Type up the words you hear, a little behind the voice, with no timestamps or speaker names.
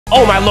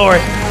Oh my lord.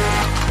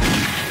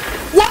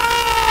 What?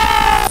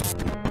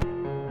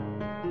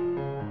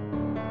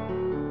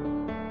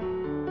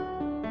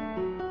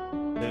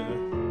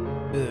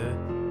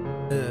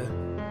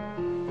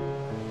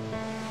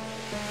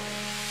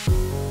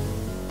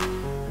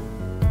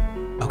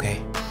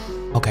 Okay.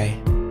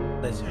 Okay.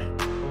 Listen.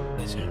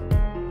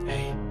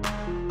 Hey.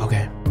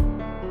 Okay.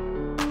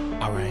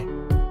 All right.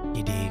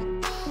 You did.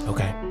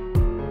 Okay.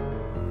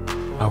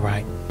 All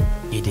right.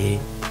 You did.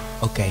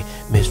 Okay.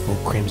 Mistful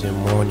crimson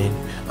morning.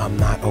 I'm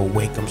not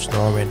awake. I'm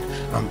snoring.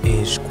 I'm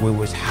in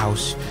Squidward's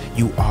house.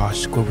 You are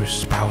Squidward's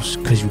spouse.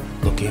 Cause you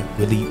looking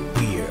really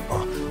weird.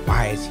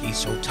 Why is he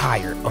so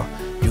tired?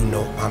 You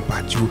know I'm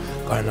about to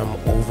run him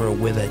over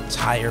with a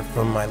tire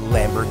from my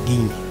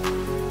Lamborghini.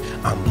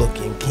 I'm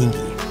looking kinky.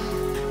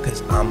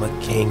 Cause I'm a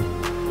king.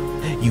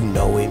 You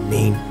know it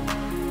mean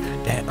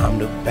that I'm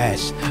the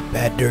best,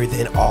 better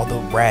than all the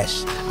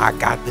rest. I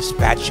got the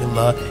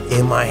spatula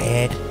in my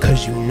hand,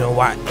 cause you know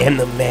I am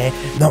the man.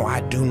 No,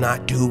 I do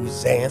not do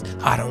Xans,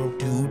 I don't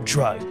do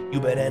drugs, you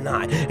better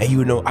not. And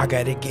you know I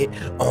gotta get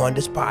on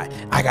the spot.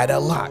 I gotta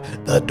lock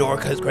the door,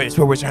 cause it's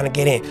where we're trying to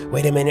get in.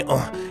 Wait a minute,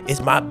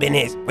 it's my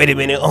business. Wait a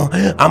minute,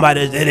 I'm about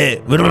to do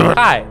it.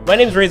 Hi, my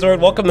name's Razor.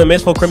 Welcome to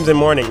Mistful Crimson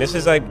Morning. This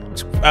is like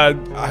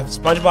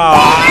SpongeBob.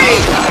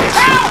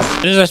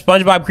 This is a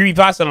SpongeBob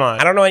creepypasta line.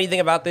 I don't know anything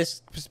about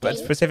this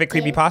specific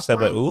creepypasta,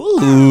 but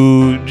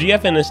ooh,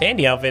 GF in the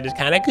Sandy outfit is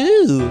kind of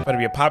cool. Better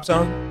be a pop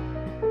song.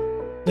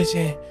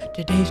 Listen,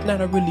 today's not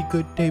a really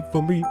good day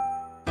for me.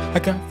 I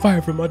got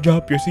fired from my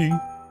job, you see.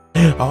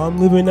 I'm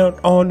living out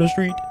on the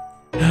street.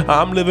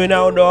 I'm living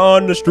out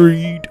on the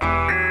street.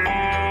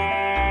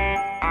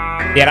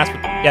 Yeah,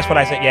 that's what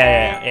I said.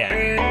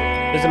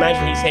 Yeah. Just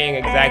imagine he's saying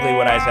exactly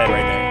what I said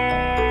right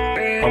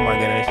there. Oh my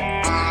goodness.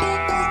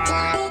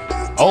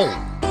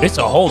 Oh. This is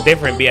a whole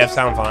different BF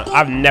sound font.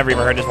 I've never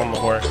even heard this one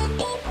before.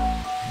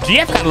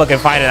 GF kind of looking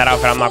fine in that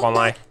outfit, I'm not gonna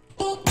lie.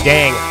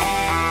 Dang.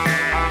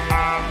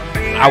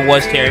 I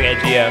was staring at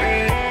GF.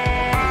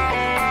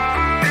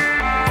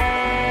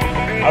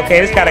 Okay,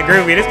 this kind of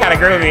groovy.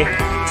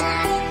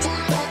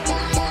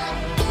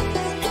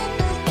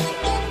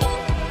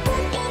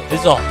 This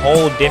is a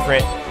whole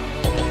different...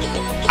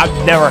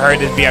 I've never heard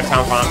this BF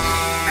sound font.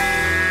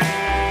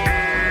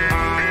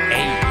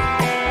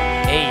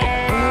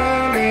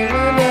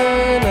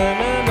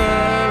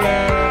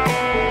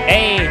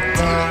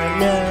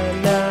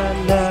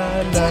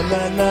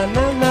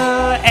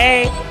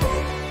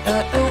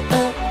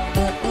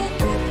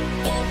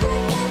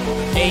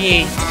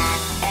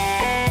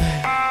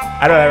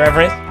 I know that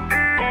reference.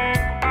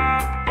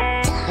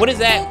 What is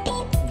that?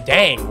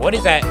 Dang, what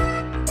is that?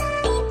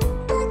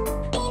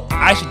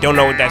 I actually don't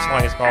know what that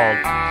song is called.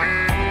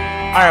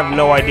 I have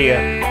no idea.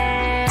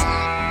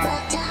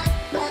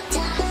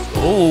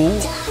 Ooh,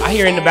 I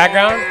hear it in the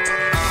background.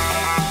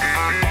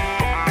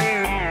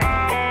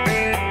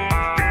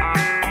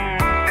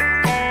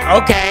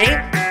 Okay.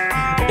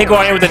 They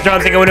go in with the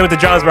drums,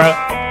 bro.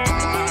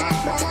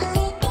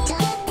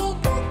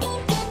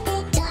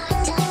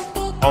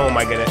 Oh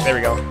my goodness, there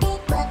we go.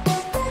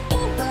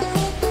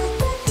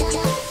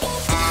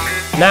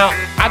 Now,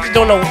 I just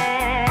don't know.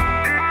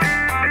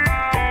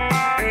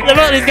 The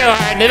melodies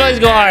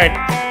go hard.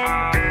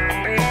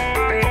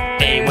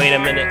 Hey, wait a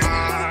minute.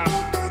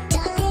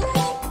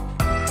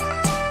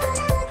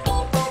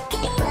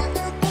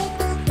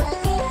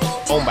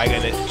 Oh my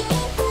goodness.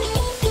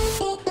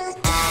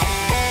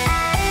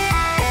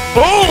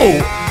 Oh!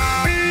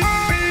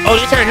 Oh,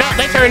 they turned up.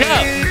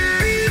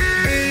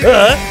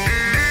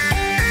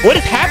 What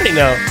is happening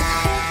though?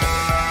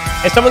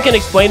 If someone can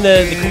explain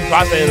the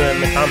creepypasta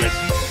in the comments.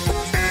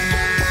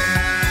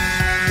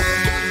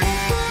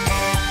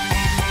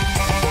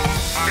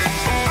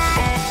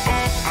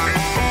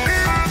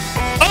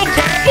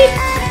 Okay.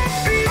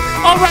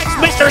 All right,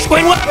 Mr.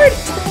 Squidward.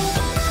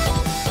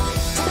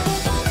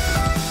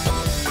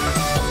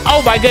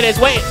 Oh my goodness,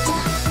 wait.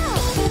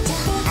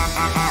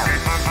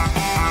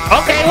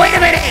 Okay, wait a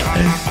minute.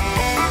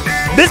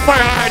 This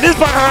part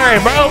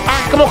hard, bro. All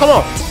right, come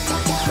on.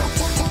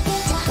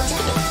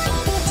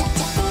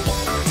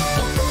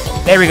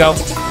 There we go.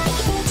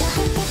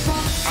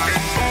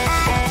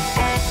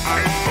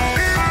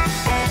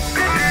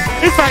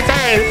 This part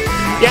turn.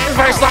 Yeah, this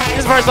first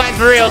slide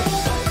for real.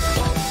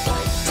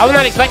 I was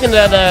not expecting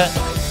the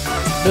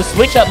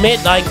switch up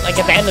mid like at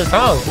the end of the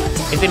song.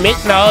 Is it mid?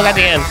 No, it's at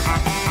the end.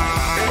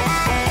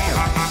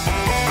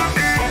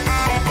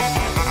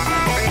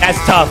 That's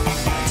tough.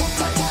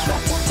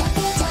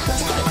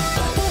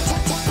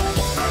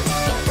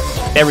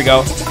 There we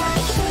go.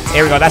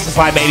 That's the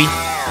slide, baby.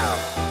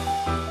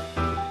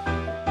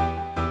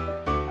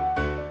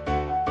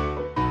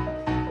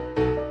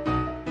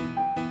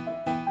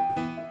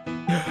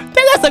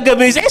 Some good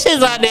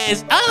musicians on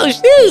this. Oh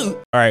shoot.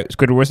 All right,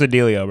 Squidward, what's the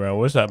dealio, bro?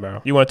 What's up,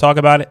 bro? You want to talk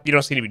about it? You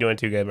don't seem to be doing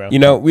too good, bro. You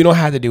know, we don't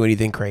have to do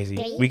anything crazy.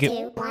 We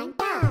can.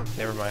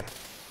 Never mind.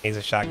 He's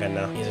a shotgun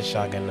now.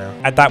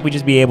 I thought we'd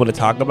just be able to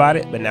talk about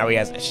it, but now he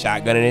has a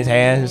shotgun in his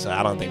hands, so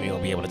I don't think we're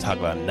gonna be able to talk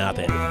about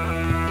nothing.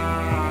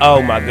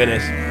 Oh my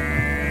goodness.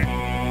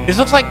 This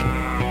looks like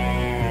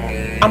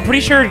I'm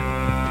pretty sure.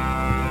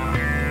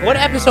 What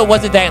episode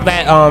was it that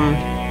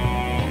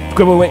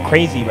Squidward went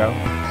crazy, bro?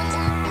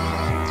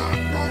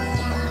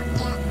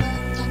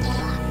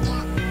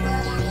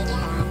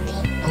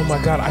 Oh my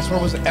god, I swear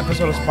it was an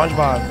episode of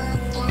SpongeBob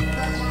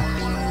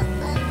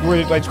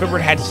where like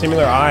Squidward had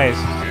similar eyes.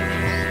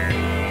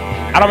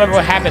 I don't remember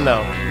what happened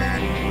though.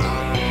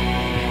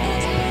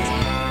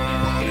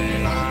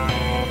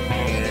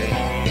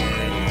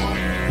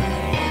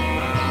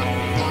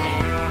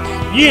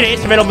 You hear the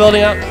instrumental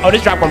building up? Oh,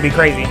 this drop gonna be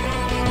crazy.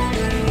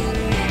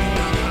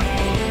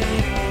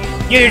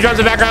 You hear drums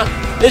in the background?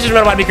 This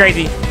instrumental about to be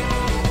crazy.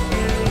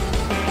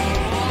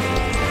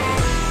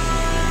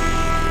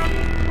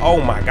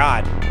 Oh my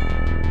god.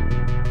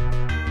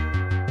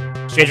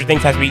 Stranger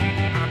Things has beat.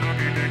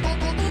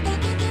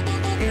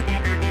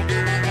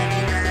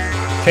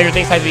 Stranger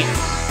Things has beat.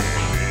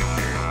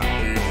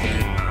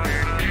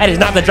 That is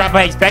not the drop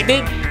I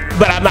expected,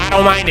 but I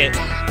don't mind it.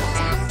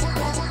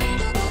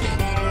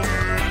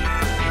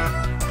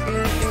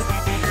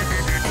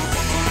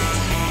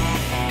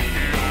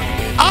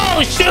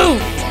 Oh shoot!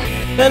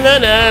 Na na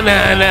na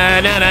na na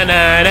na na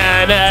na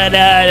na na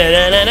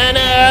na na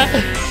na.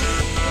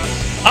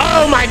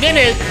 Oh my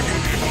goodness!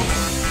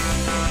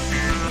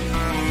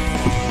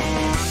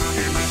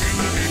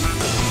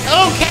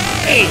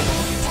 Okay.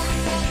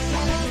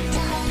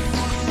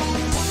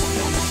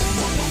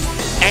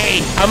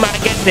 Hey, I'm not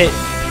against it.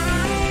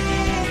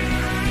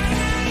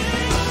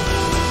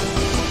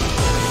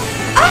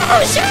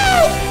 Oh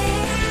shoot!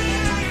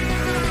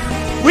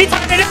 We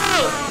turned it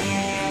out.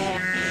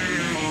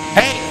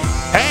 Hey,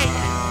 hey,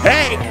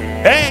 hey,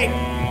 hey!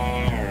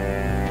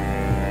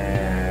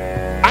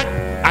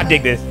 I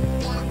dig this.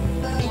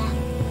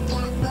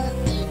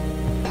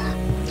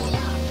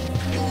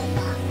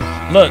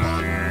 Look,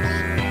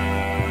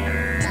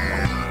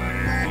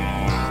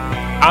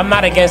 I'm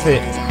not against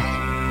it.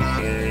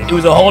 It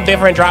was a whole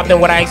different drop than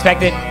what I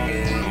expected,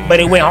 but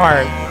it went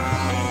hard.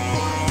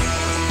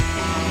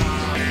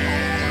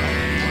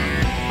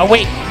 Oh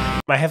wait,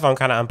 my headphone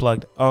kind of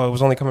unplugged. Oh, it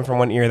was only coming from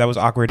one ear. That was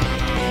awkward.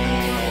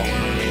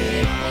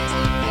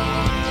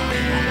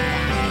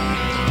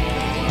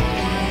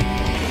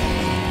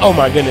 Oh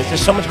my goodness,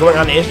 there's so much going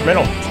on in the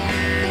instrumental.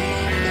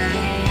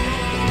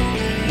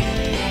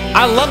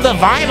 I love the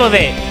vibe of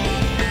it.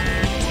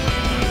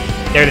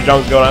 There the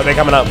drums going on. They're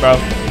coming up, bro.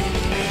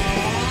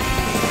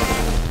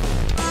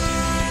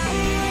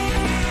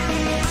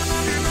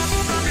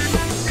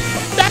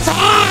 That's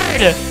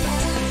hard.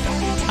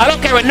 I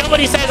don't care what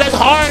nobody says. That's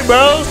hard,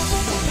 bro.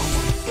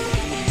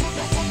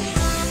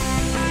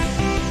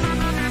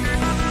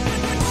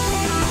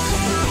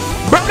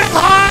 Bro, that's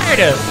hard.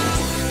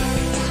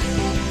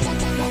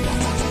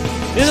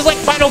 This is like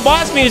final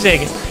boss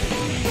music.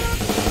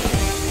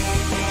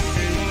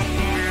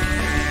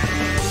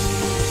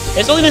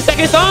 It's only the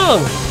second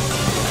song.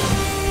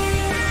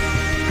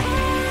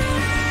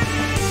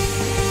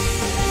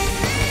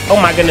 Oh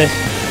my goodness.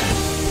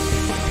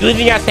 You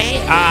anything I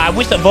say? I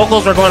wish the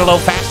vocals were going a little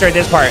faster at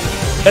this part.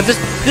 Cause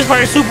this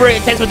part is super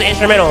intense with the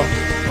instrumental.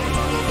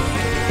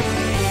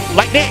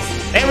 Like this.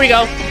 There we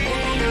go.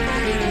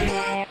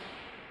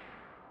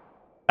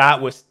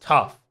 That was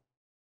tough.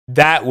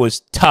 That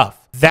was tough.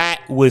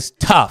 That was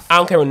tough. I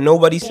don't care what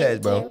nobody says,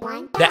 bro.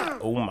 That,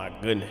 oh my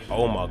goodness.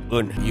 Oh my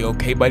goodness. You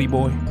okay, buddy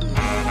boy?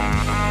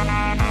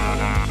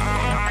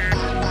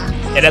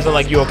 It doesn't look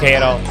like you okay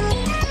at all.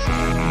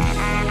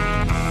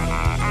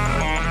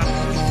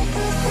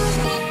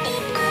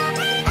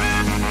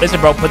 Listen,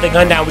 bro, put the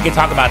gun down. We can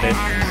talk about this.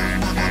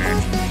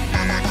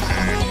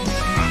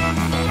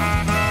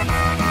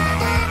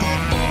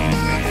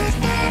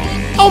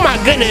 Oh my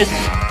goodness.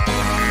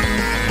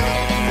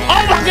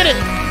 Oh my goodness.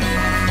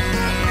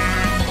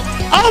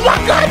 Oh my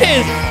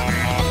goodness.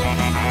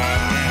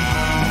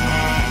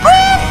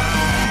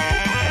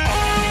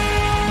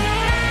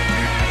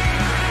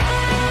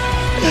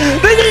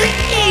 This is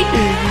it!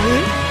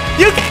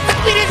 You can't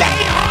tell me this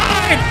ain't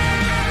hard!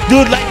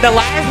 Dude, like the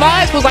last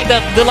boss was like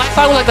the last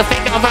song was like the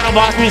fake out final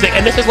boss music,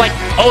 and this is like,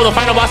 oh, the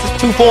final boss is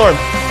 2 form.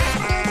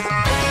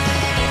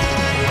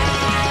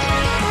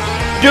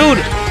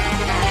 Dude!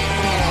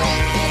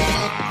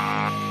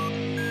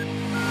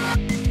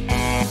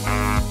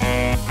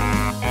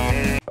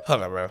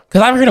 Hold on, bro.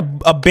 Because I've heard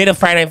a bit of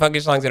Friday Night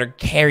Funkin' songs that are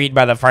carried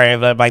by the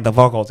the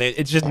vocals.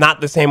 It's just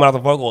not the same without the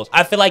vocals.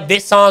 I feel like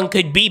this song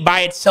could be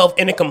by itself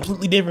in a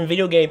completely different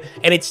video game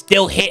and it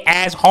still hit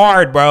as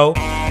hard, bro.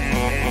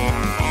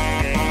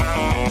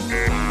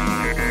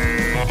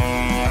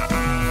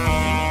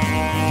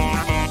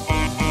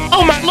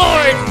 Oh my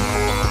lord!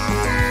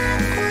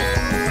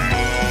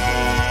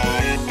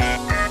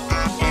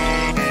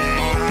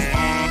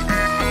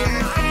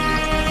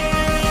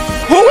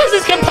 Who is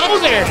this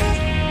composer?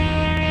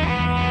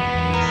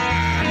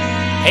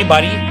 Hey,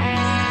 buddy.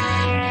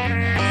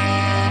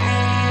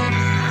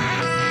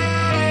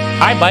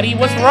 Hi, buddy.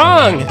 What's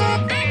wrong?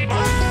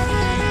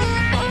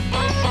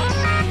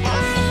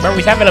 Bro,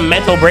 he's having a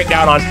mental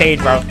breakdown on stage,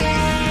 bro.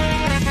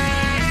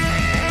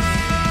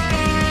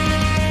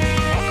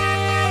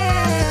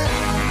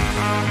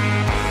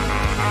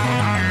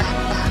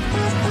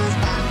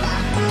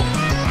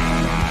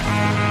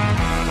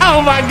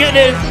 Oh my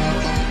goodness.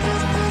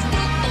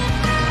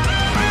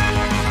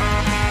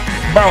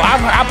 Bro,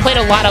 I played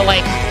a lot of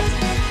like,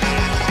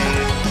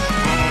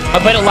 I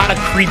played a lot of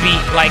creepy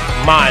like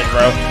mods,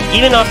 bro.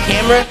 Even off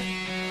camera.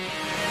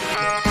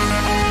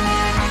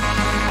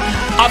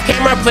 Off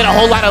camera, I played a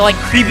whole lot of like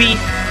creepy,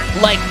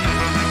 like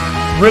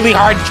really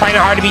trying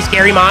hard to be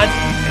scary mods.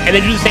 And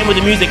they do the same with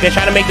the music. They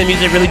try to make the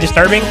music really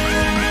disturbing.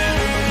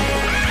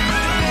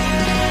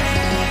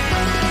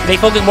 They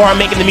focus more on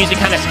making the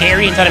music kind of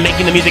scary instead of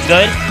making the music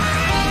good.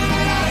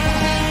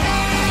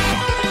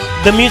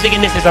 The music in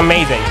this is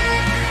amazing.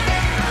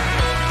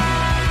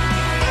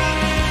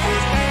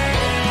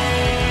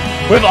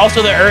 With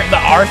also the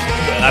art,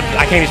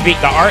 I can't even speak,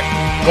 the art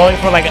going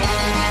for like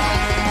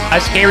a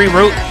scary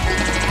route.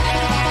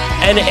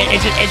 And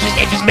it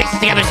just mixes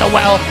together so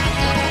well.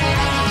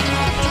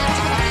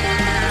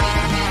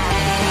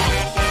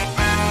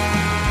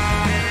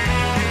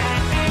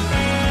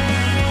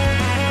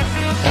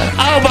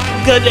 Oh my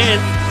goodness!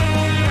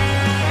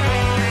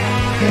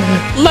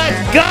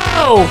 Let's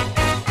go!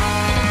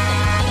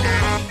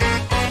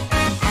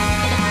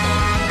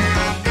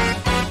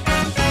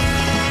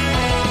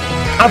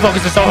 I'm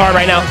focusing so hard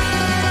right now.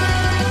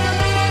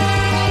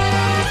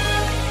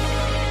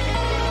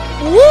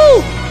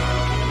 Woo!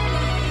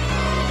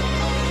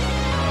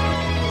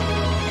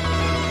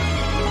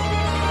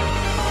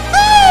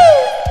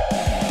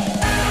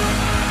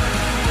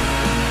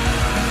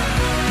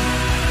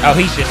 Oh,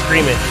 he's just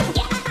screaming.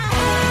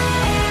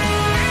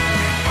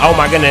 Oh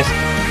my goodness.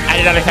 I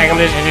did not expect him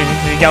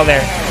to yell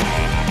there.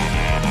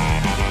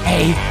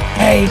 Hey,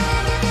 hey.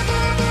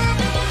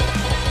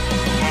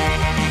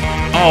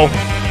 Oh,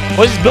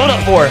 what's this build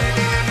up for?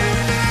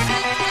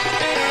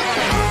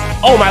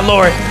 Oh my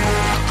lord.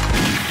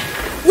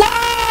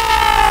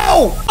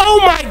 Whoa! Oh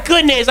my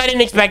goodness, I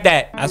didn't expect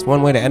that. That's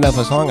one way to end up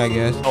a song, I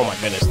guess. Oh my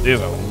goodness,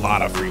 there's a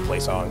lot of free play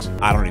songs.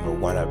 I don't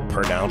even want to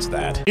pronounce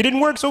that. It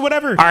didn't work, so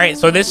whatever. All right,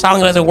 so this song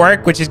doesn't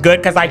work, which is good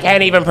because I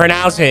can't even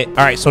pronounce it. All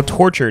right, so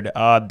Tortured.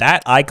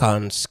 That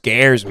icon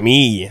scares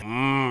me.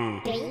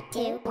 3,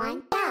 2,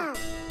 1, go.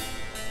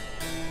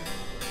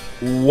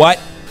 What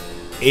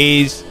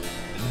is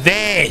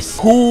this?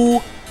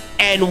 Who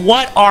and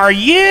what are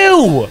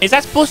you? Is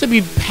that supposed to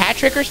be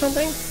Patrick or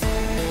something?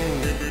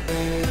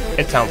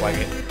 It sounds like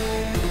it.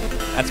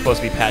 That's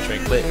supposed to be Patrick,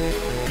 but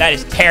that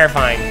is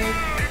terrifying.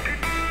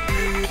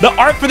 The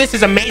art for this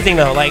is amazing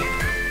though. Like,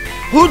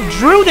 who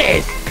drew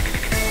this?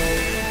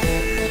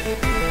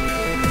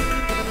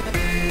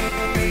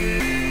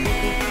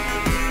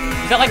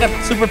 Is that like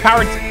a super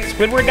powered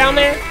Squidward down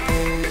there?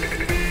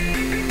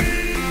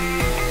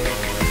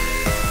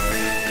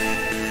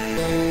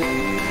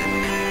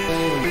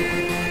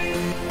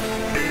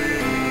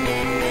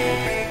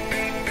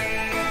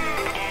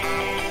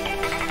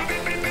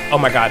 Oh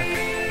my god.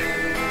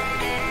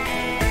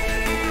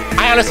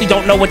 I honestly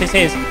don't know what this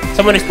is.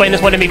 Someone explain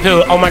this one to me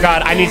too. Oh my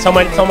god, I need so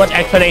much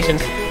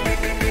explanations.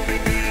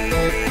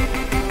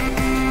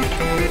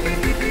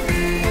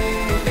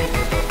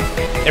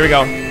 There we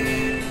go.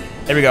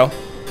 There we go.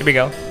 Here we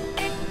go.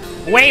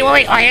 Wait.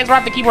 My hands were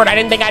off the keyboard. I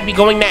didn't think I'd be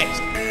going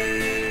next.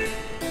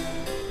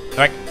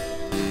 Alright.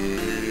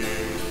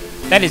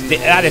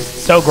 That is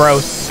so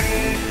gross.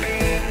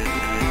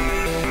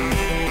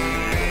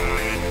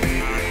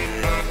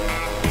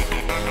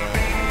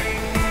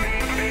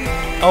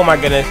 Oh my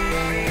goodness.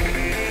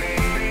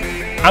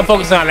 I'm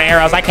focusing on the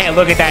arrows. I can't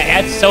look at that.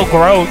 That's so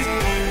gross.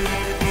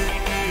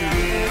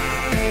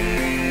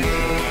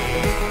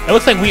 It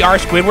looks like we are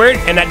Squidward,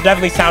 and that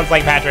definitely sounds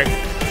like Patrick.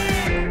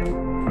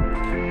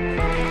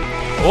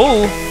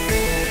 Ooh.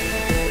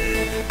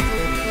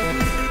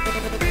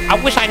 I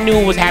wish I knew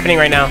what was happening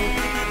right now.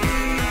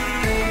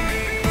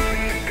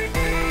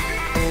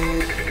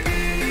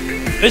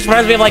 This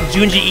reminds me of like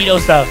Junji Ito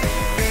stuff.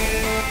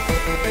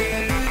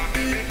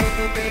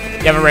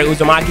 You ever read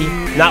Uzumaki?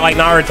 Not like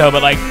Naruto,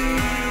 but like...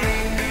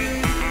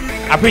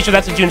 I'm pretty sure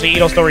that's a Junji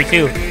Ito story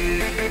too.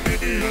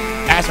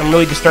 It has some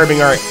really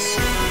disturbing art.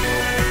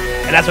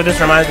 And that's what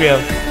this reminds me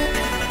of.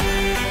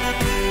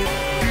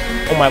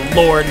 Oh my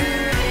lord.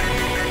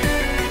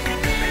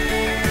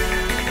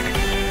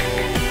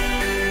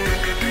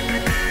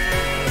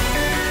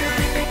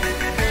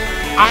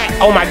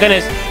 Oh my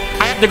goodness.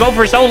 I have to go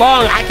for so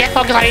long. I can't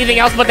focus on anything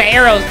else but the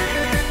arrows.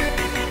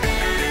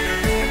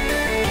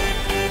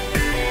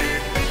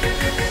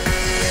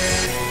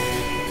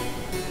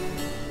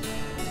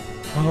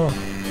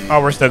 Oh,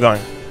 we're still going.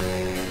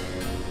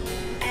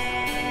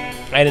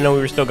 I didn't know we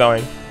were still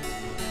going.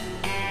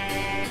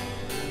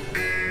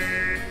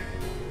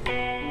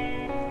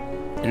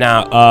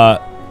 Now,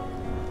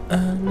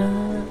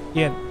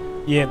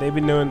 yeah, they've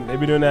been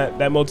doing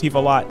that motif a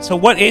lot. So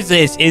what is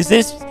this? Is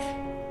this?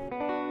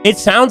 It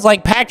sounds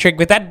like Patrick,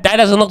 but that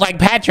doesn't look like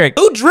Patrick.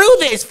 Who drew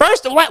this?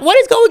 First, what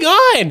is going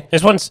on?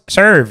 This one's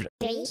served.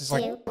 3,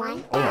 2,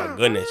 1, oh my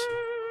goodness.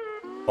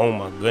 Oh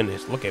my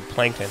goodness, look at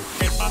Plankton.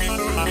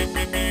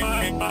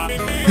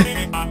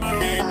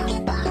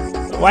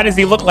 Why does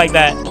he look like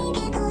that?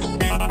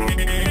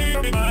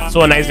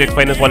 So nice to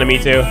explain this one to me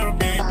too.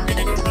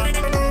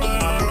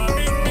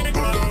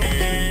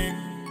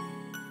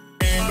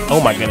 Oh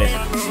my goodness.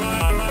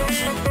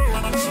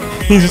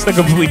 He's just a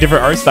completely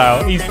different art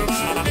style.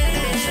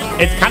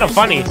 It's kind of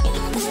funny.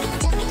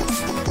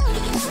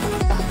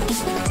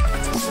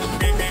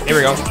 Here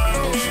we go.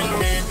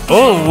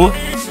 Oh.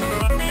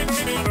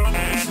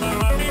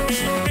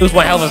 It was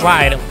one hell of a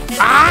slide.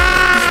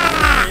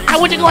 Ah! I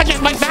went to go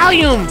adjust my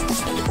volume.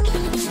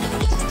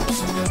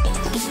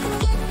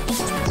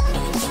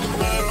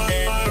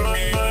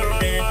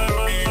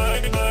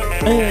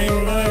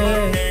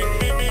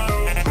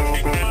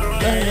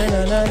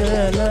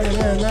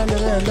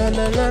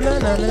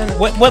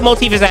 What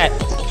motif is that?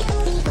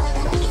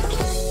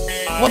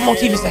 What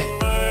motif is that?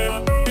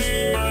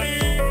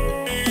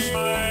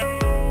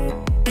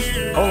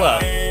 Hold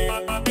up.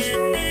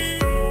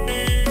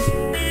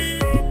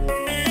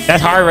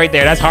 That's hard right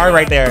there. That's hard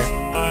right there.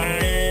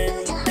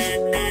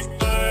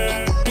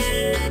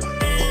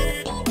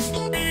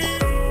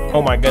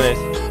 Oh my goodness.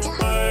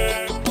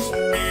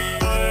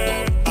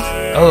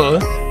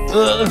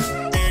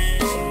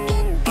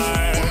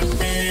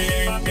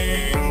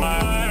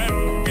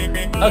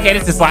 Okay,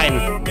 this is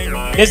sliding.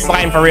 This is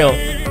sliding for real.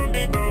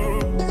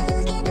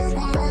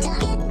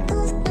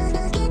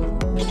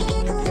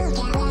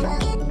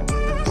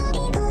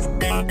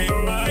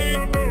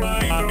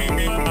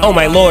 Oh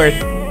my lord.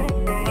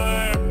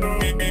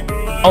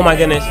 Oh my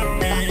goodness.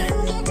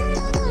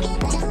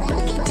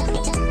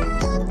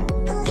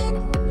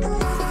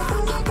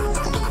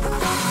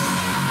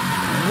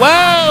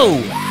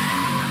 Whoa!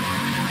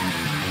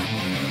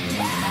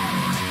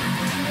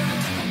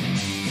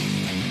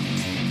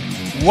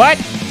 What?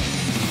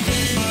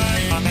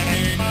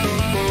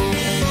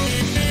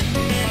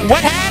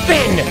 What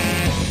happened?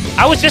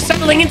 I was just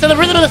settling into the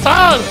rhythm of the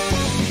song.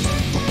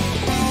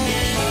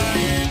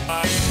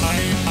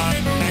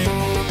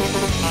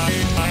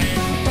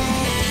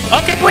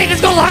 Okay, wait, this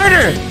goes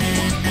harder.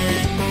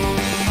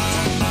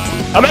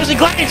 I'm actually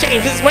gliding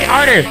change. This is way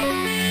harder.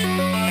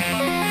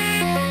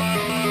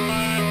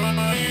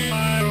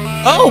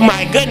 Oh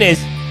my goodness.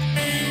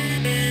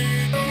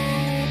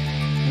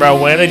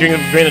 Bro, whenever they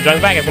bring the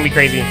drums back, it's gonna be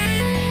crazy.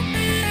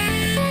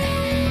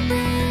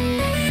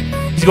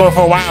 He's going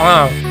for a while,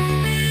 huh?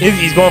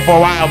 He's going for a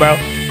while, bro.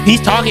 He's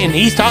talking,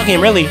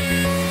 really.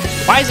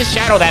 Why is this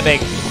shadow that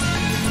big?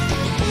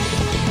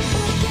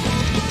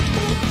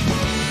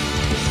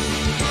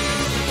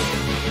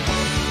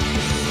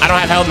 I don't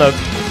have health notes.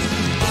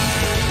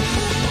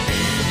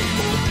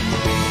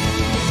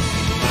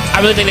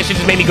 I really think this should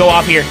just make me go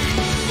off here.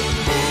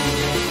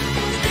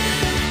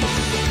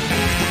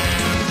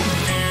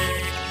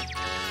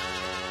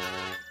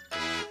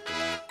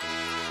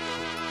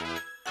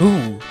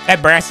 Ooh,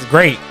 that brass is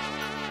great.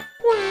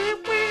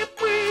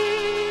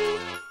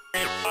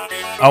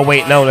 Oh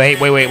wait, no, wait.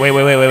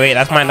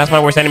 That's my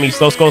worst enemy.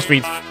 Slow scroll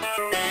speeds.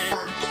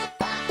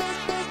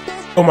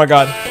 Oh my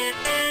god.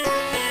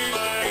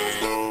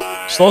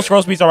 Slow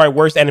scroll speeds are my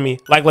worst enemy.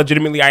 Like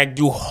legitimately, I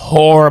do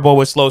horrible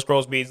with slow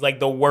scroll speeds. Like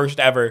the worst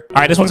ever. All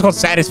right, this one's called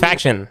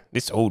Satisfaction.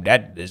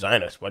 That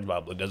design of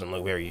Spongebob doesn't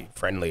look very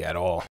friendly at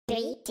all.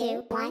 3,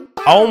 2, 1.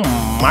 Oh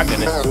my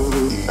goodness.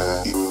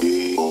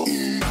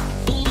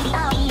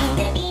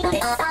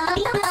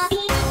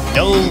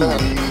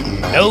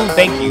 No,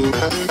 thank you.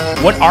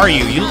 What are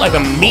you? You look like a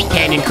meat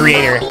canyon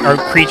creator or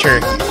creature.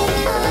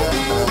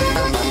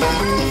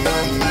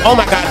 Oh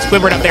my god,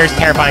 Squidward up there is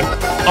terrifying.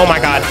 Oh my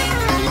god.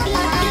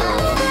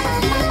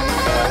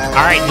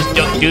 All right,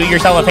 just do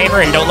yourself a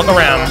favor and don't look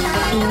around.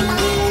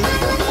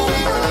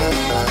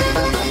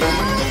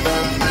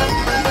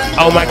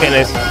 Oh my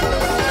goodness.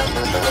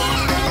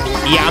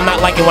 Yeah, I'm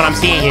not liking what I'm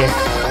seeing here.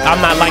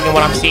 I'm not liking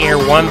what I'm seeing here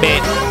one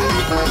bit.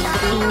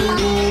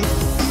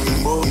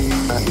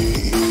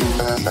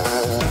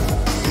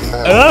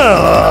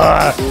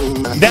 Ugh.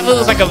 That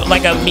looks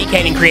like a meat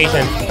canyon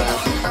creation.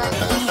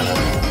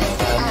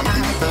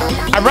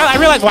 I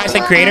realized why I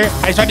said creator.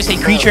 I tried to say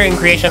creature and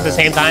creation at the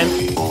same time.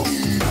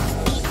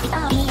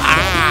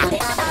 Ah.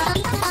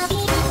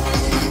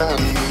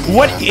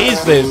 What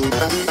is this?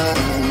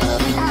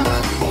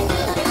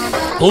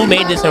 Who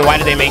made this and why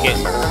did they make it?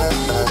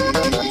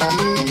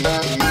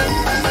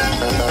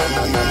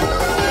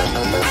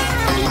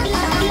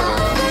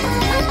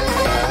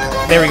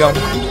 There we go.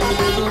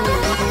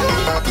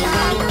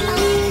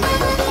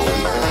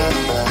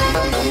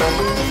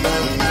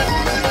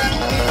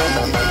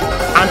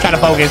 I'm trying to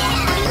focus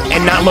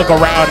and not look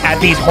around at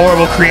these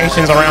horrible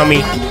creations around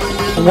me.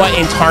 What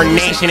in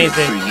tarnation is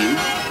it?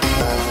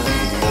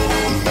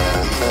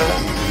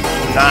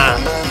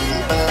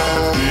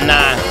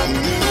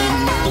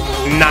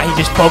 Nah, he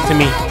just spoke to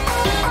me.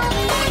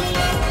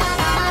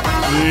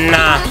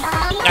 Nah,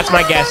 that's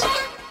my guess.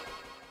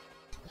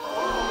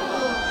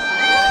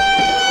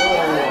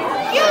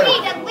 You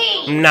need to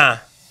leave. Nah.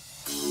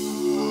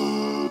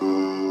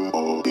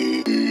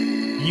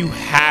 You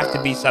have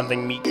to be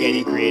something meat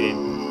candy created.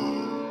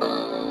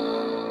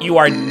 You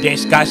are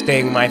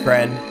disgusting, my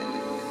friend.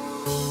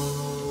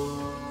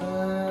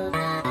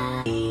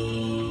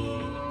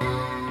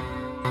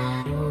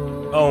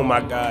 Oh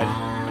my god.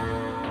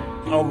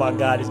 Oh my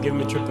god, it's giving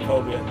me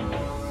tryptophobia.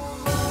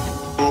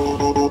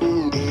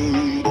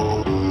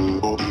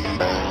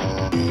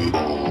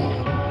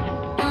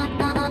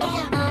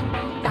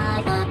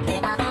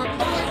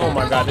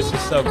 my god, this is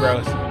so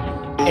gross.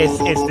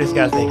 It's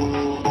disgusting.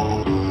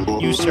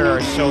 You sure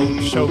are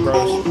so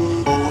gross.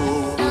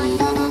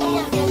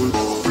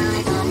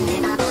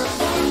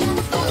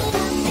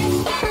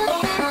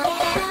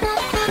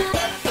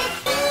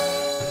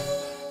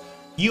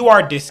 You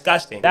are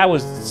disgusting. That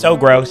was so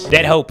gross.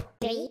 Dead hope.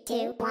 3,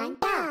 2, 1,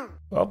 go.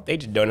 Well, they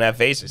just don't have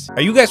faces.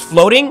 Are you guys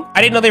floating?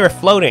 I didn't know they were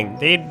floating.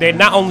 They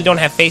not only don't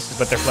have faces,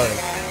 but they're floating.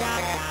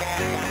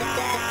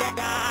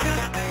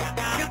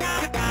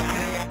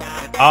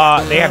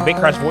 They have big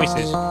crush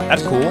voices.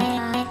 That's cool.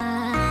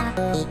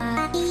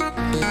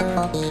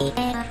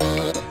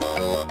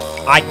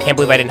 I can't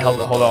believe I didn't help.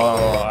 Hold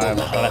on.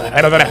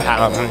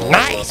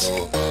 Nice.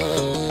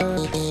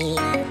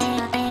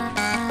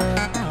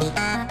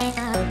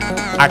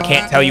 I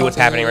can't tell you what's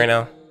happening right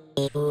now.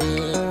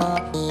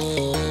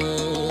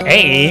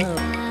 Hey.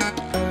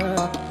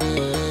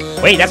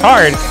 Wait, that's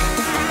hard.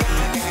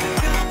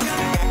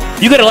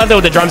 You could have left it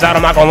with the drums out,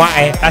 I'm not gonna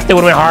lie. That still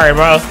would have went hard,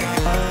 bro.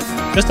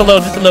 Just a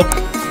little.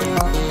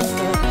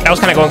 That was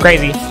kind of going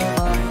crazy.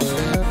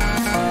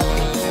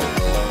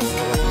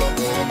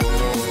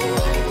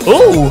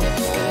 Ooh.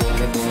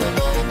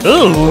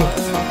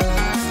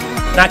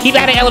 Now keep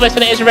adding elements to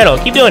the instrumental.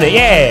 Keep doing it,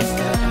 yeah.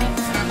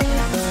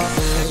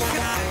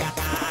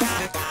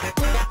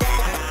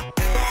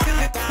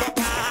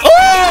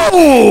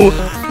 Ooh,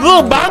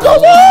 little bongo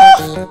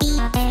wall.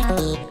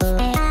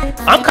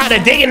 I'm kind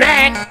of digging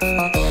that.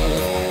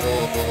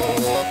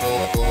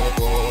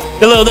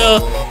 The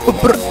little,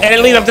 and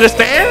it leads up to the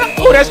stand.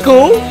 Oh, that's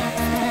cool.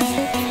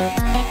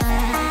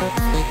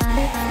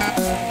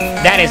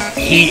 That is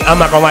heat. I'm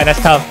not gonna lie, that's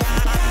tough.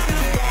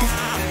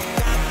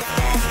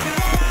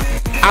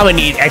 I would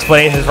need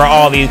explanations for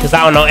all of these because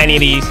I don't know any of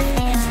these.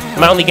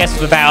 My only guess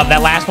was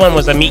that last one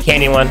was a meat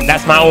candy one.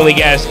 That's my only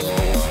guess.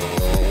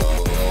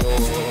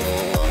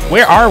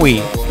 Where are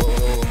we?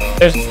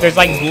 There's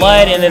like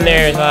blood, and then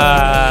there's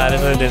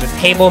a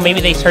table.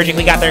 Maybe they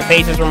surgically got their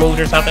faces removed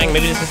or something.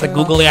 Maybe this is a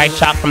googly eye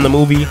shot from the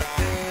movie.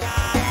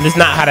 This is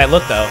not how that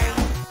looked though.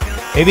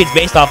 Maybe it's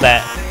based off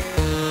that.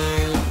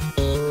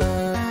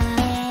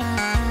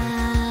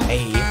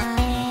 Hey.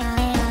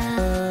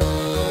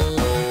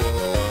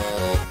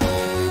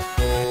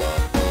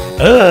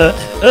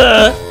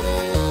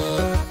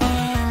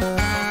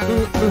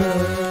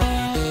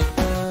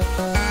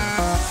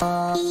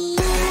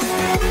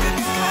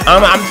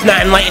 I'm just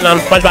not enlightened on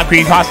SpongeBob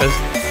creepypastas.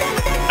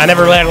 I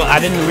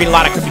didn't read a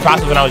lot of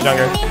creepypastas when I was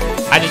younger.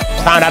 I just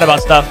found out about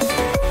stuff.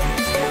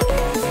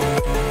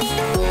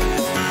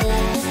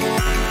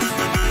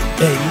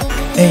 Hey.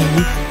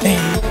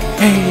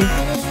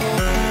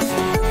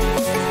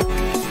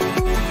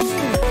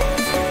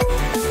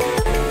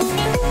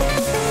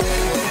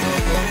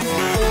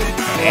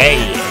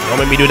 Hey, don't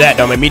make me do that.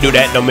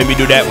 Wait, don't make me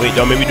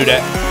do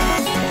that.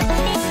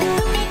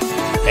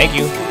 Thank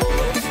you.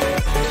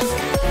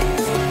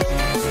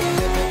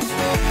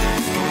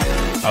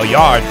 Oh,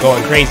 y'all are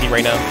going crazy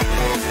right now.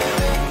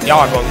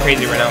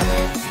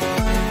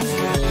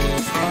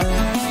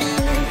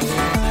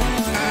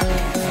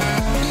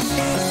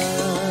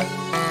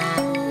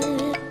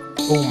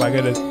 Oh my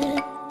goodness.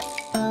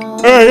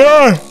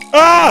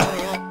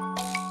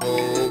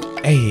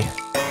 Hey.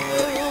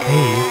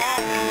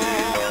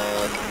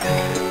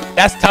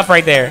 That's tough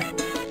right there.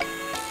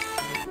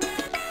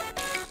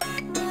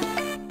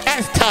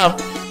 That's tough.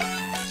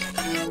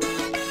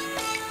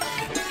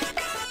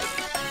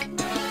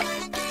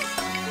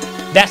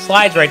 That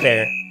slides right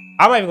there.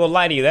 I'm not even gonna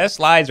lie to you. That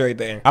slides right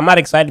there. I'm not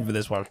excited for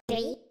this one.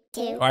 3,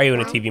 2, Why are you in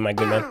the TV, my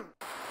good man?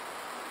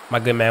 My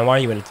good man, why are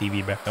you in the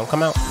TV, bro? Don't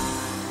come out.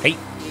 Hey.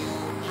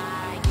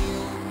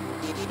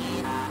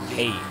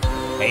 Hey,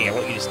 I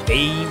want you to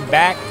stay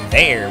back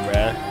there,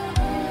 bro.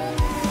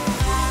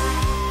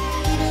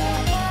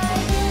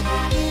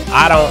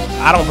 I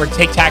don't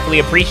particularly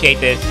appreciate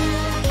this.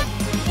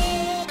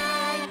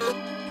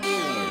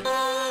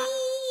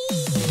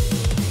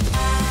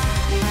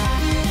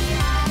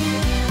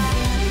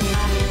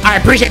 I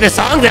appreciate this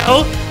song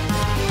though.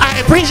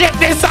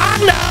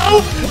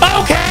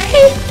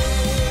 Okay.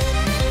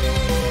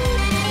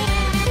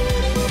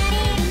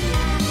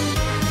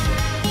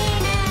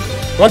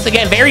 Once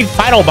again, very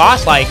final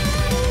boss like.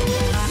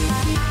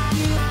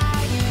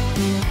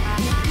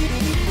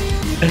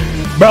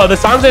 Bro, the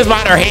songs in his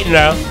mind are hating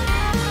though.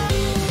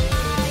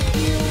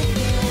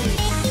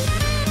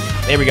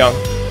 There we go.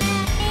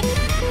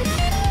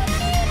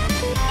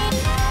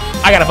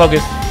 I gotta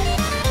focus.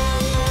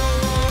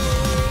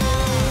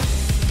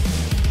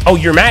 Oh,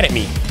 you're mad at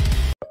me.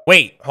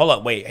 Wait, hold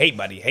up, wait. Hey,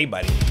 buddy. This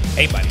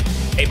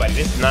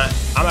is not,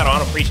 I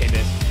don't appreciate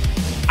this.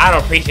 I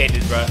don't appreciate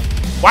this, bro.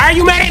 Why are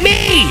you mad at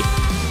me?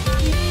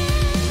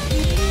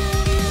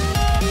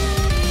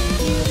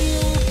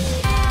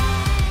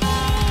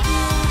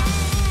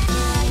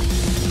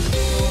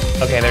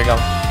 Okay, there you go.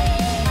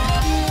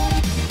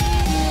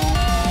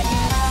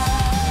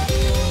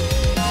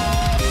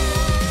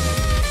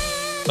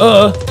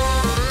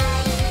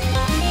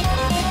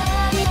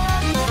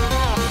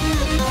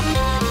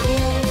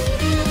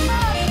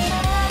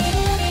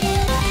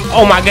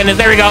 Oh my goodness,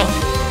 there we go.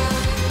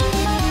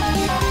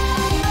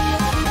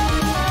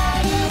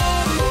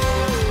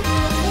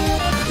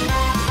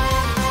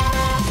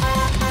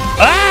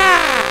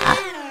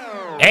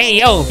 Hey,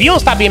 yo, if you don't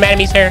stop being mad at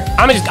me, sir,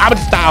 I'm gonna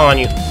just style on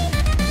you.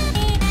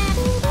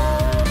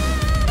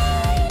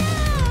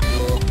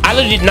 I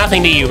literally did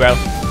nothing to you, bro.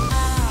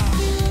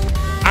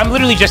 I'm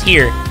literally just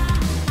here.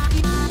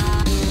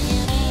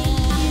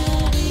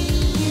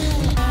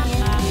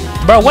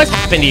 Bro, what's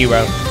happened to you,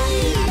 bro?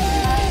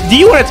 Do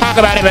you want to talk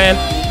about it, man?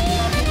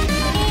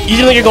 You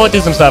seem like you're going through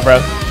some stuff, bro.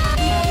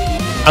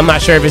 I'm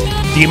not sure if it's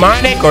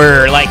demonic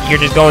or like you're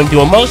just going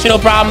through emotional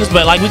problems,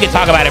 but like we can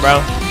talk about it,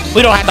 bro.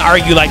 We don't have to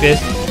argue like this.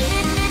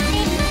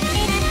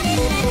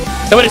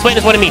 Someone explain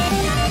this one to me.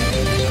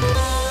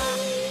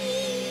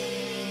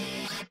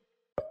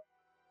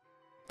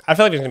 I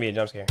feel like there's gonna be a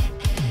jump scare.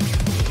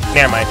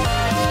 Never mind.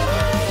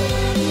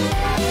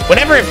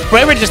 Whenever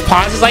it just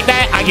pauses like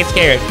that, I get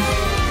scared.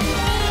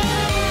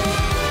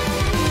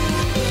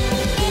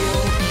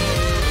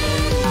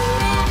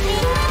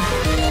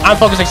 I'm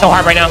focusing so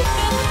hard right now.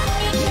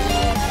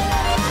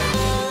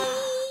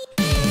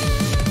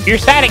 You're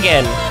sad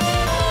again.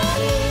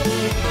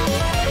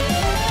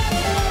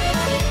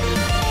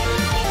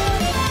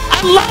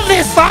 I love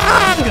this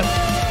song!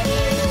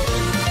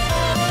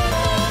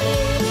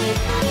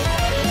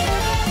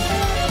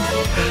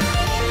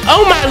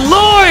 Oh my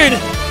lord!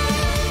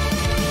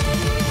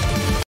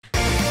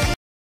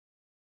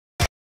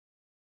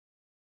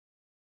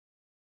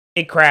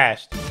 It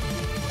crashed.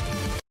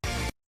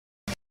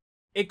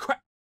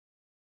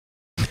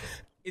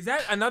 Is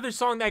that another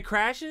song that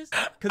crashes?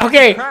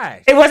 Okay,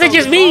 it wasn't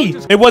just me.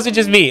 It wasn't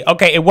just me.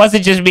 Okay, it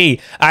wasn't just me.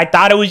 I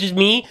thought it was just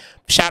me.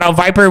 Shout out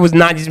Viper, it was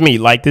not just me.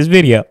 Like this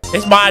video.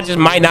 This mod just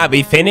might not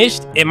be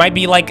finished. It might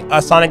be like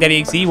a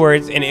Sonic.exe where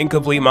it's an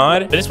incomplete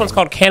mod. But this one's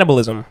called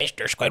Cannibalism.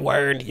 Mr.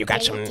 Squidward, you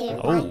got some.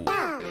 Oh,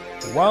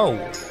 whoa.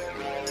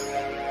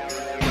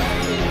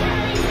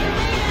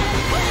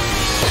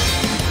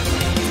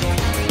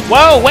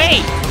 Whoa,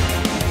 wait.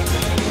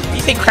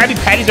 You say Krabby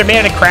Patties are made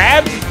out of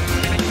crabs?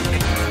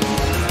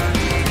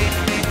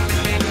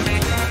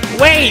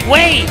 Wait.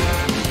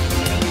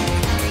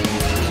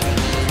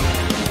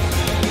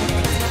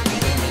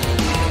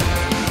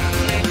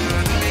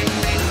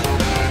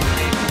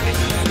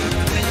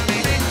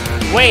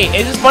 Wait,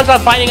 is this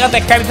SpongeBob finding out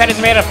that Krabby Patties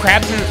are made out of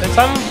crabs and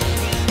something?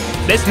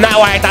 This is not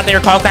why I thought they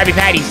were called Krabby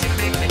Patties.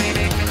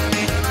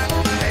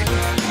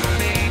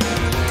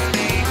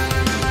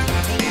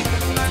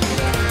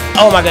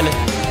 Oh my goodness.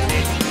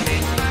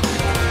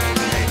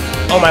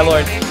 Oh my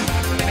lord.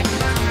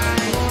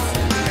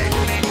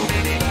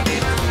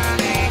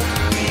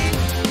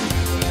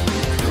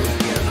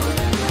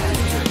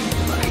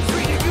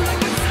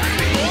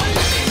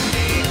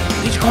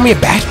 Did you call me a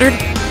bastard?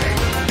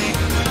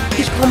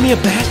 Did you call me a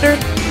bastard?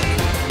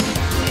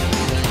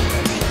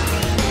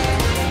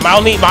 My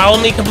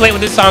only complaint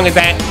with this song is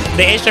that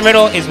the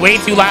instrumental is way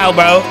too loud,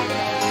 bro.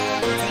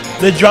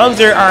 The drums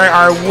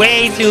are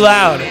way too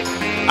loud.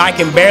 I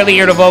can barely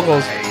hear the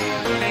vocals.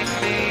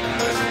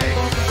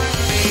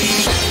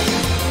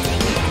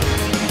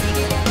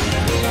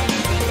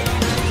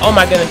 Oh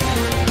my goodness.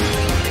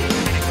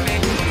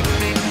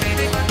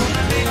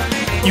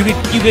 You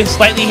can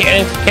slightly hear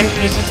it.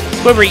 There's just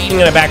Squidward eating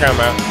in the background,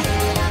 bro.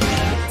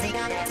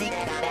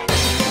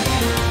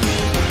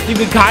 You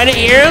can kind of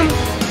hear them,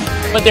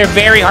 but they're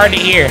very hard to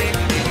hear.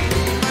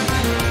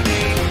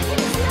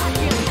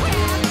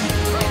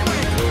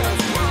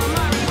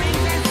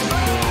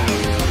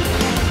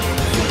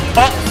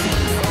 Oh.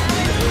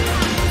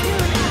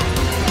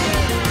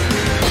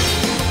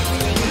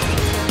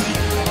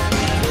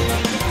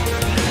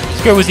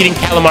 Squid was eating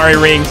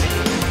calamari rings.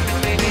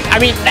 I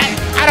mean,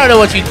 I don't know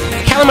what you.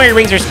 Calamari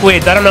rings are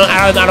squids. I don't know.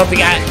 I don't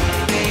think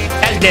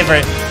that's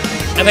different.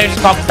 And they're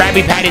just called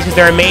Krabby Patties because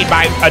they're made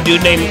by a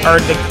dude named, or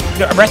the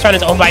restaurant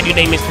is owned by a dude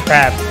named Mr.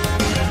 Krabs.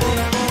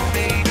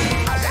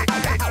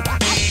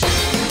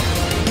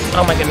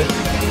 Oh my goodness.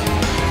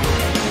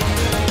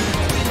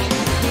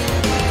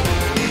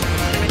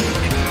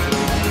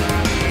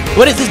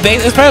 What is this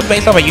based? It's probably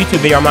based off a YouTube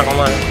video, I'm not gonna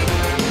lie.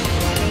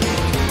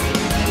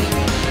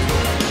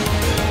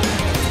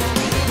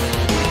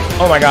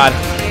 Oh my god.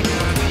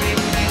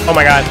 Oh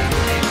my god.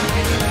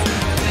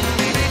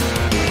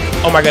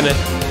 Oh my goodness.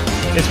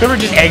 Is Squidward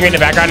just angry in the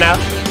background now?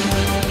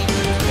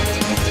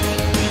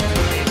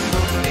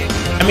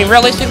 I mean,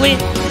 realistically,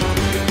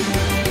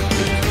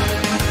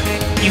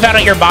 you found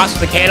out your boss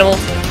was a cannibal.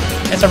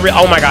 That's a real.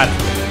 Oh my god.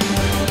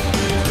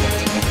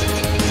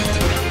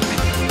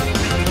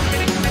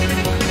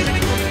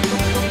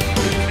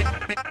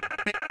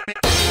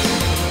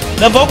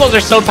 The vocals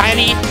are so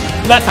tiny.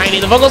 Not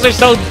tiny. The vocals are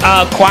so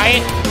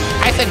quiet.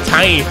 I said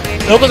tiny.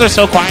 The vocals are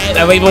so quiet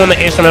that even when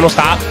the instrumental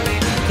stops,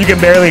 you can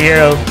barely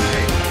hear them.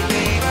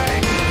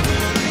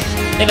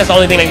 I think that's the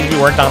only thing that needs to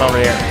be worked on over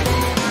here.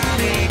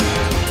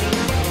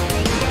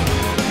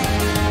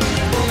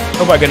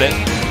 Oh my goodness.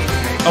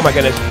 Oh my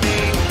goodness.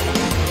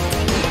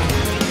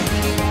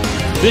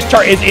 This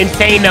chart is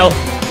insane though.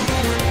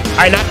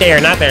 Alright, not there.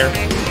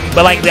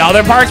 But like the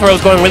other parts where it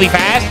was going really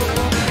fast,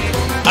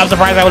 I'm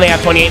surprised I only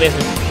have 28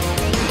 misses.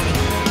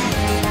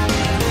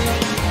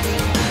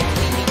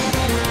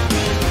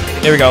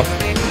 There we go.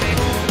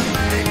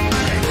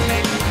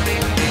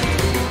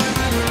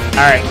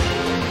 All right.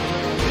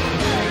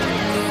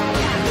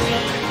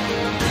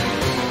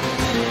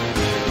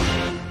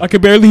 I can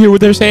barely hear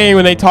what they're saying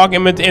when they talk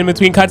in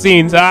between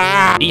cutscenes.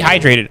 Ah,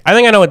 dehydrated. I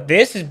think I know what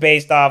this is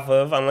based off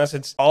of, unless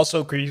it's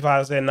also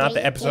Creepypasta and not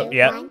the episode.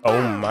 Yep.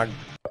 Oh my.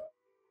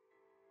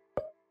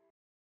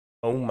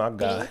 Oh my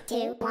God. 3,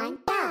 2, 1,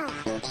 go.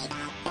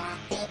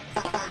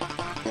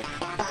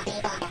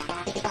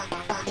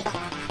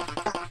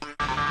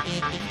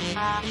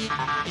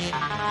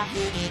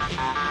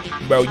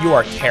 Bro, you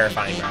are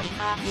terrifying, bro.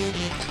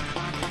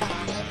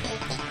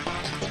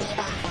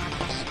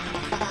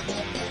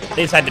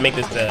 They decided to make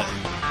this the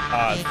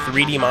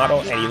 3D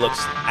model, and he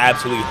looks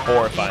absolutely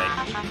horrifying.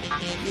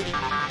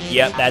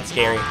 Yep, that's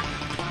scary.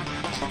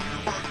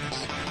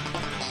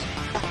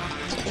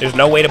 There's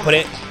no way to put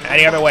it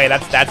any other way.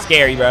 That's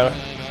scary, bro. I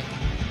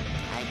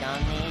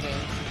don't need it.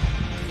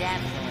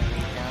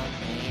 Definitely don't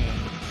need it.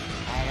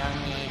 I don't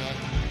need it.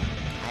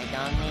 I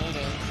don't need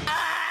it.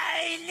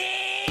 I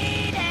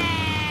need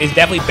it. It's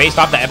definitely based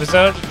off the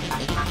episode.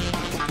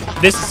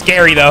 This is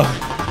scary, though.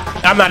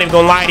 I'm not even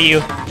gonna lie to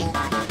you.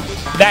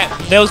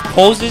 Those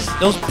poses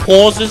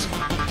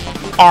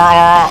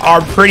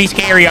are pretty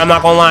scary. I'm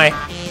not gonna lie.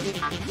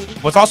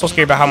 What's also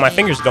scary about how my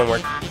fingers don't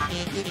work.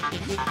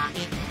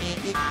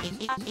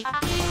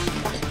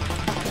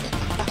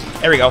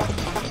 There we go.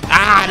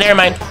 Ah, never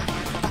mind.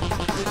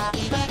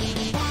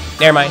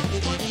 Never mind.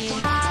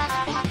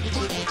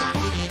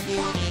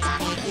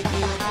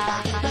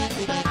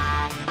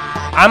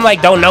 I'm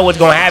like, don't know what's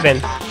gonna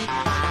happen.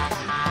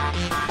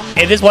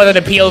 If this wasn't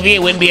a POV,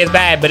 it wouldn't be as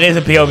bad, but it is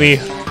a POV.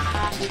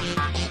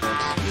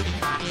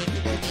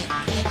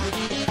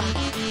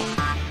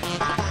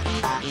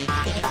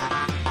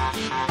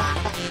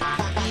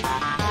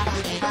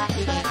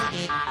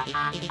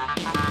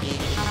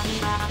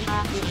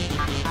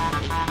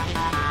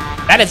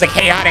 That is a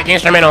chaotic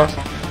instrumental.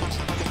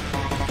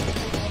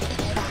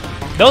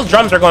 Those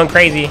drums are going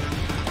crazy.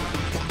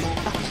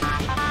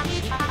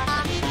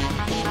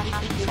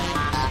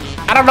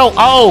 I don't know.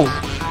 Oh,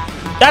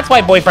 that's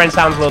why Boyfriend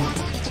sounds a little...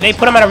 They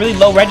put him at a really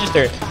low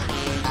register.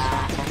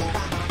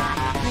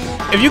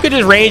 If you could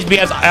just range be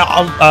as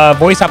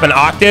voice up an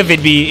octave,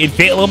 it'd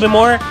fit a little bit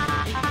more.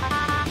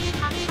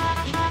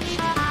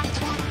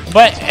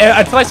 But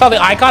until I saw the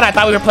icon, I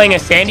thought we were playing a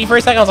Sandy for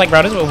a second. I was like,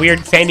 bro, this is a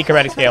weird Sandy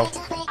chromatic scale.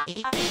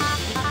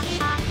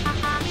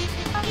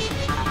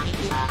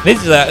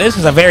 This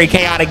is a very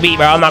chaotic beat,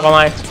 bro. I'm not gonna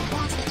lie.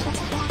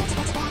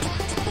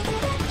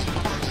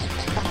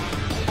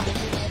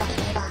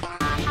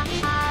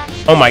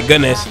 Oh my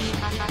goodness.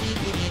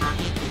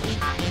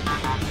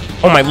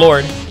 Oh my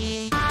lord.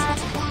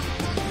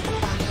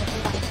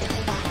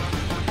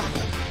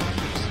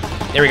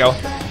 There we go.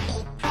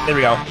 There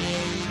we go.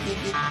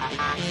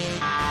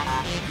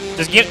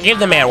 Just give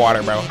the man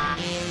water, bro.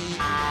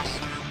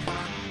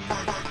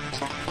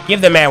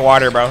 Give the man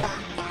water, bro.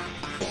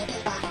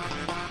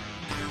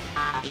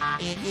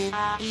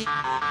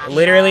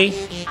 Literally.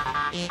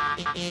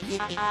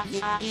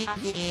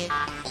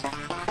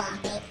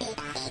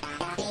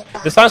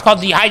 The song's called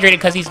Dehydrated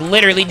because he's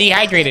literally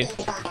dehydrated.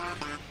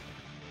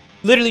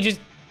 Literally just...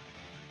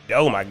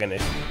 Oh my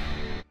goodness.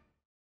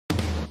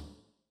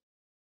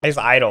 It's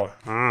Idol.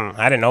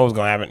 I didn't know what was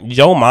going to happen.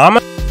 Joe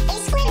Mama? Hey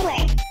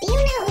Squidward, do you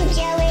know who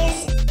Joe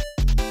is?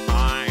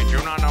 I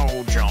do not know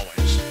who Joe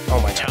is. Oh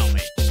my God. Tell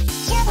me.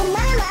 Joe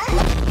Mama?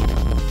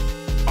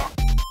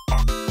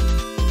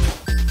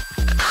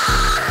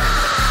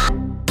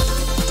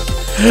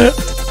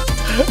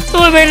 Who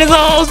made this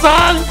whole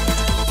song?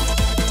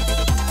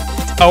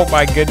 Oh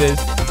my goodness.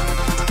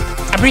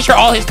 I'm pretty sure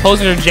all his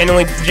poses are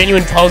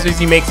genuine poses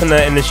he makes in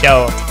the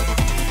show.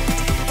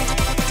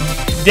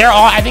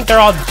 I think they're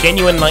all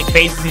genuine like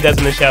faces he does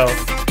in the show.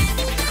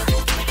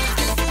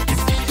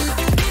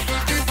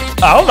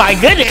 Oh my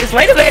goodness,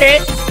 wait a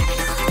minute.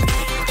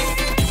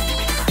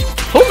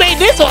 Who made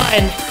this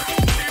one?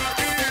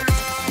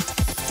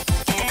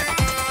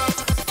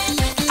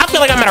 I feel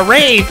like I'm at a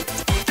rave.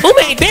 Who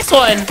made this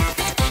one?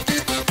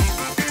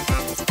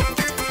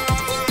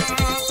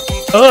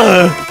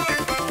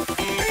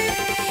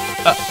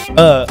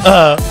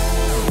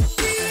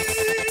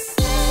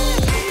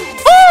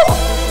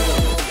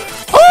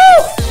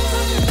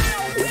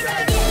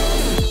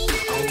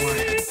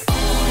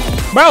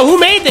 Bro, who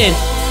made this?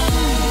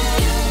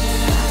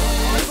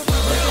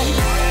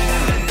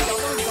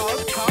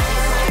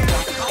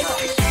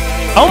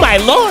 Oh my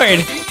lord!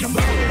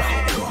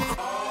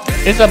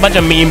 There's a bunch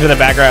of memes in the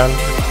background.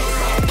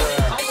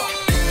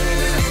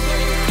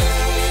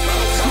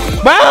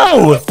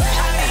 Bro!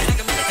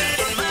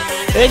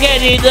 Every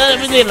day,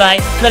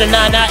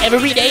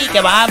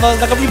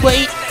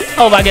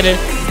 oh my goodness.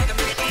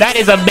 That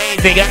is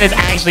amazing. That is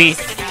actually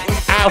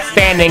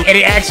outstanding. And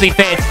it actually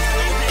fits.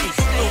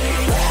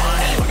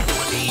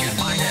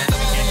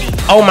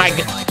 Oh my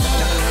god.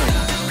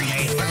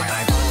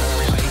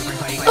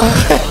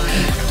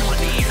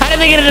 How did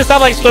they get it to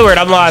sound like Squidward?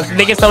 I'm lost. Did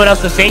they get someone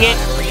else to sing it?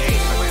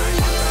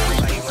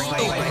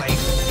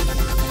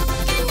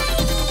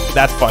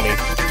 That's funny.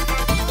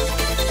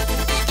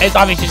 It's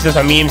obviously just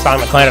a meme song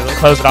to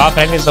close it off.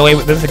 I think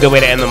this is a good way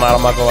to end the model,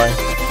 I'm not gonna lie.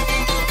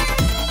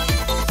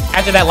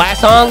 After that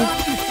last song,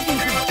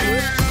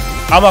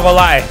 I'm not gonna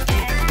lie,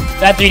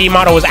 that 3D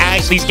model was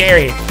actually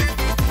scary.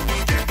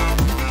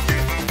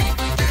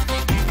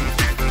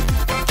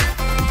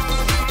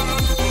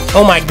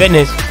 Oh my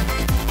goodness.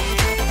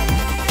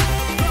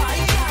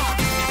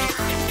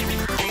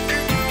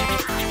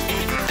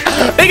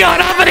 They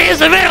going off of the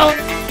instrumental.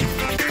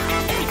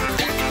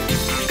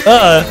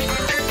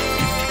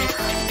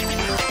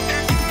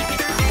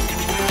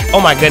 Oh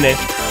my goodness.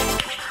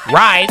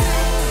 Ride.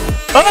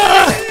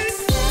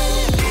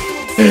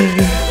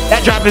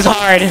 That drop is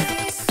hard.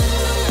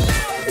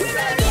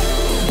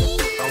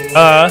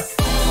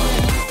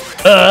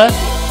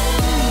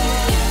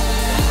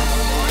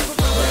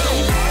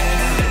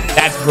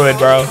 That's good,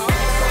 bro.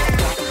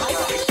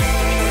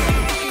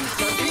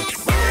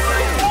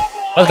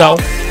 Let's go.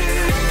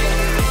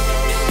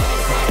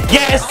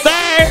 Yes,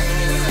 sir.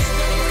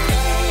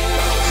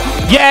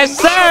 Yes,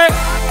 sir.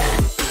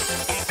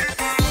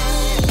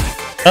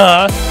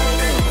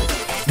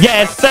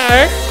 Yes,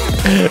 sir.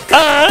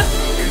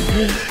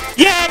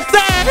 Yes,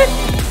 sir.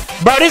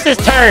 Bro, this is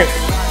turn.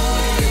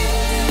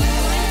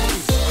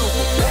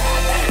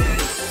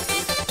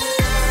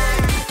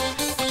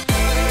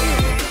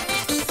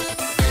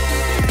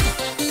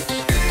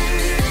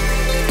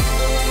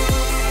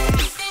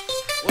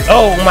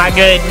 Oh my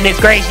goodness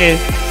gracious.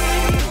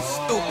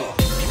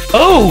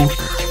 Oh.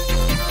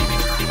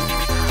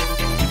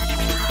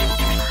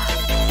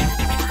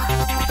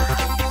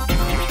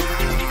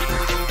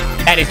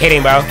 That is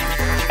hitting, bro.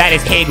 That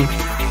is hitting.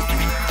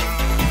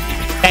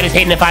 That is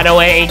hitting if I know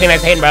anything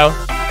that's hitting, bro.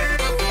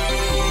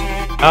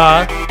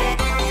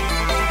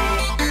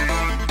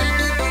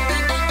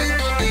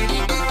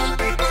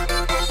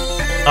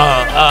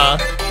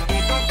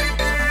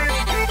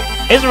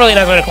 It's really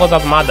not going to close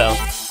out the mod, though.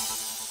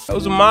 That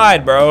was a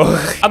mod, bro.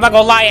 I'm not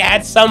gonna lie, it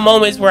had some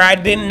moments where I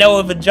didn't know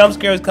if a jump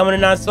scare was coming or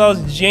not, so I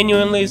was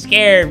genuinely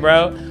scared,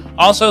 bro.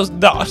 Also,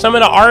 some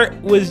of the art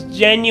was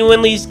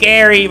genuinely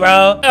scary,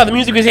 bro. Oh, the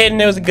music was hitting.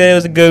 It was a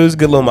good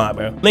little mod,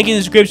 bro. Link in the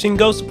description.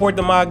 Go support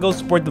the mod. Go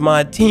support the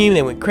mod team.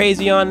 They went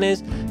crazy on this.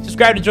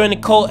 Subscribe to join the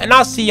cult, and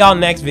I'll see y'all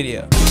next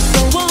video.